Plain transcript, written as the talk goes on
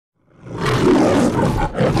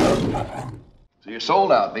So you're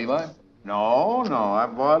sold out, Levi? No, I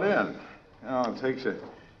bought in. You know, it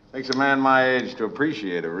takes a man my age to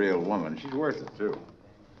appreciate a real woman. She's worth it, too.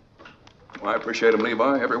 Well, I appreciate him,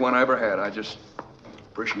 Levi. Every one I ever had, I just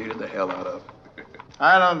appreciated the hell out of.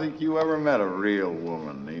 I don't think you ever met a real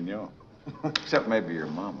woman, Nino. Except maybe your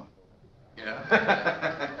mama.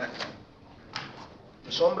 Yeah.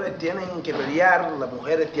 Los hombres tienen que pelear, las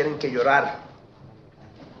mujeres tienen que llorar.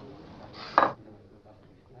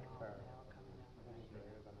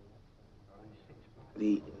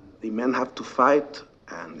 The men have to fight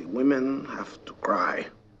and the women have to cry.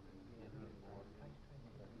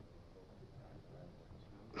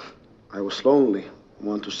 I was lonely. I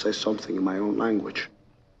wanted to say something in my own language.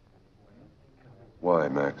 Why,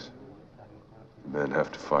 Max? Men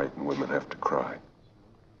have to fight and women have to cry.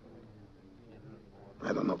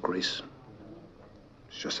 I don't know, Chris.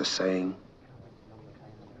 It's just a saying.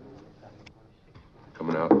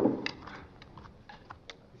 Coming out?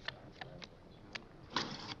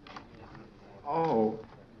 Oh.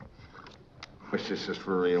 Wish this is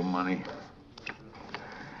for real money.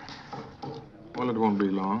 Well, it won't be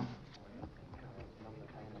long.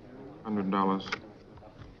 $100.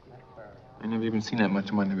 I never even seen that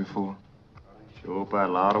much money before. Sure buy a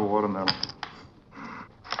lot of watermelon.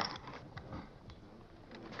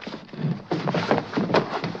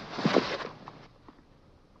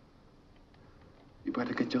 You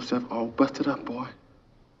better get yourself all busted up, boy.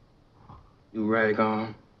 You rag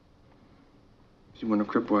on. If you want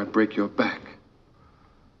to cripple, I'd break your back.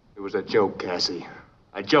 It was a joke, Cassie.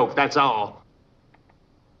 A joke, that's all.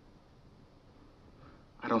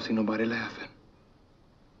 I don't see nobody laughing.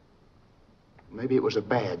 Maybe it was a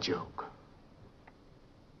bad joke.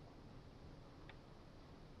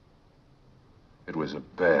 It was a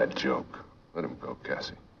bad joke. Let him go,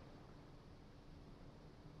 Cassie.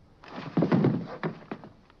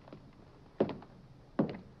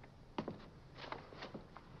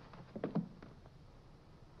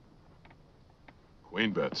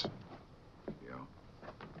 Queen bets. Yeah.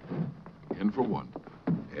 In for one.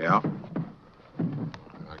 Yeah.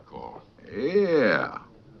 I call. Yeah.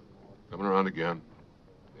 Coming around again.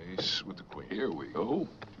 Ace with the queen. Here we go.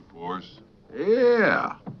 2 fours.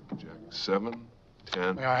 Yeah. Jack 7,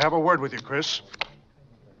 10. May I have a word with you, Chris?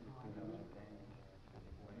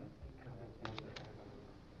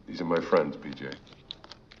 These are my friends, PJ.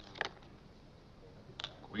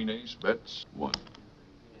 Queen ace bets 1.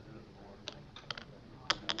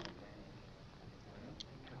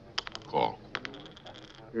 Call.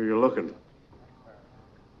 Here you're looking.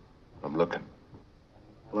 I'm looking.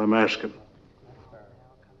 Well, I'm asking.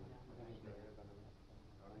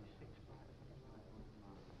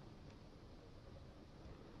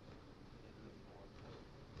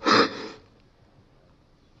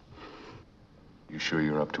 You sure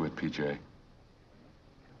you're up to it, PJ?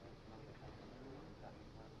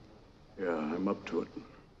 Yeah, I'm up to it.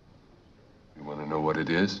 You want to know what it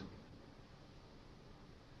is?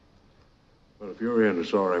 Well, if you're in,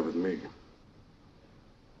 it's all right with me. You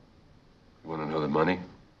want to know the money?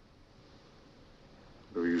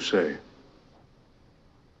 Whatever you say.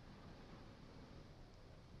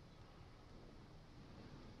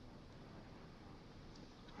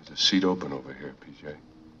 There's a seat open over here, PJ.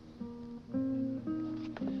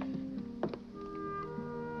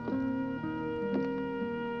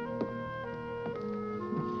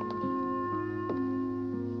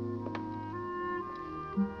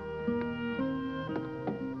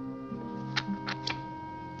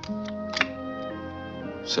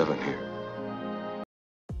 Seven here.